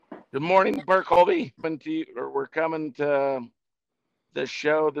Good morning, Burke Colby. We're coming to the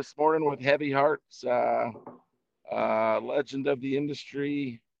show this morning with heavy hearts. Legend of the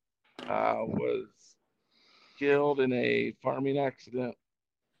industry was killed in a farming accident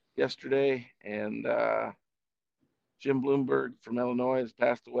yesterday, and Jim Bloomberg from Illinois has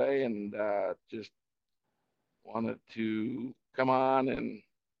passed away, and just wanted to come on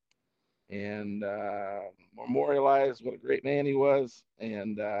and memorialize what a great man he was,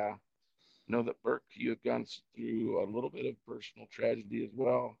 and know that Burke, you have gone through a little bit of personal tragedy as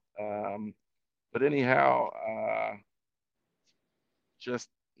well. But anyhow, just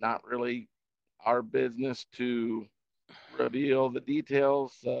not really our business to reveal the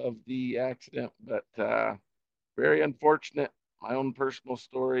details of the accident, but very unfortunate. My own personal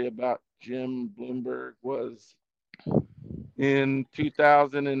story about Jim Bloomberg was in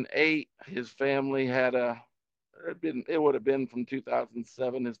 2008. His family had it would have been from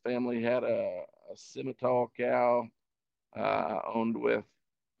 2007. His family had a Simmental cow owned with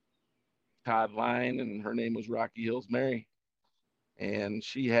Todd Line, and her name was Rocky Hills Mary. And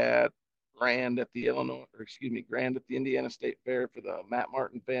she had Grand at the Indiana State Fair for the Matt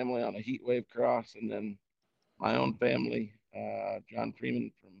Martin family on a heat wave cross. And then my own family, John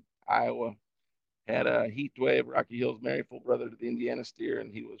Freeman from Iowa, had a heat wave Rocky Hills Mary, full brother to the Indiana steer,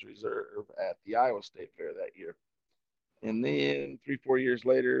 and he was reserve at the Iowa State Fair that year. And then 3, 4 years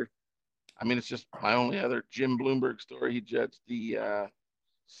later, it's just my only other Jim Bloomberg story. He judged the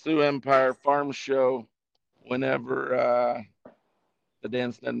Sioux Empire Farm Show whenever the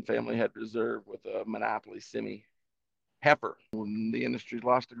Dan Snedden family had reserved with a Monopoly Semi heifer. And the industry's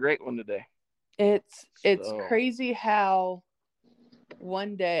lost a great one today. It's crazy how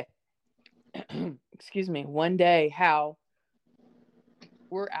one day, one day how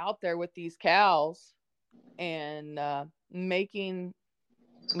we're out there with these cows and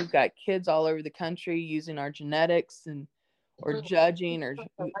we've got kids all over the country using our genetics or judging, or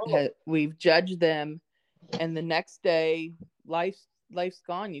we've judged them, and the next day life's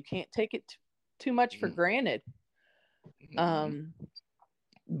gone. You can't take it too much for granted.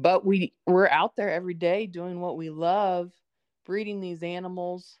 But we're out there every day doing what we love, breeding these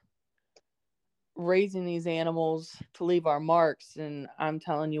animals, raising these animals to leave our marks. And I'm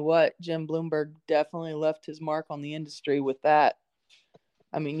telling you what, Jim Bloomberg definitely left his mark on the industry with that.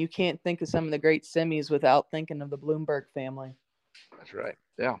 You can't think of some of the great semis without thinking of the Bloomberg family. That's right.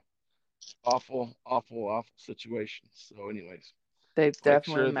 Yeah. Awful, awful, awful situations. So anyways, they've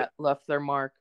definitely left their mark.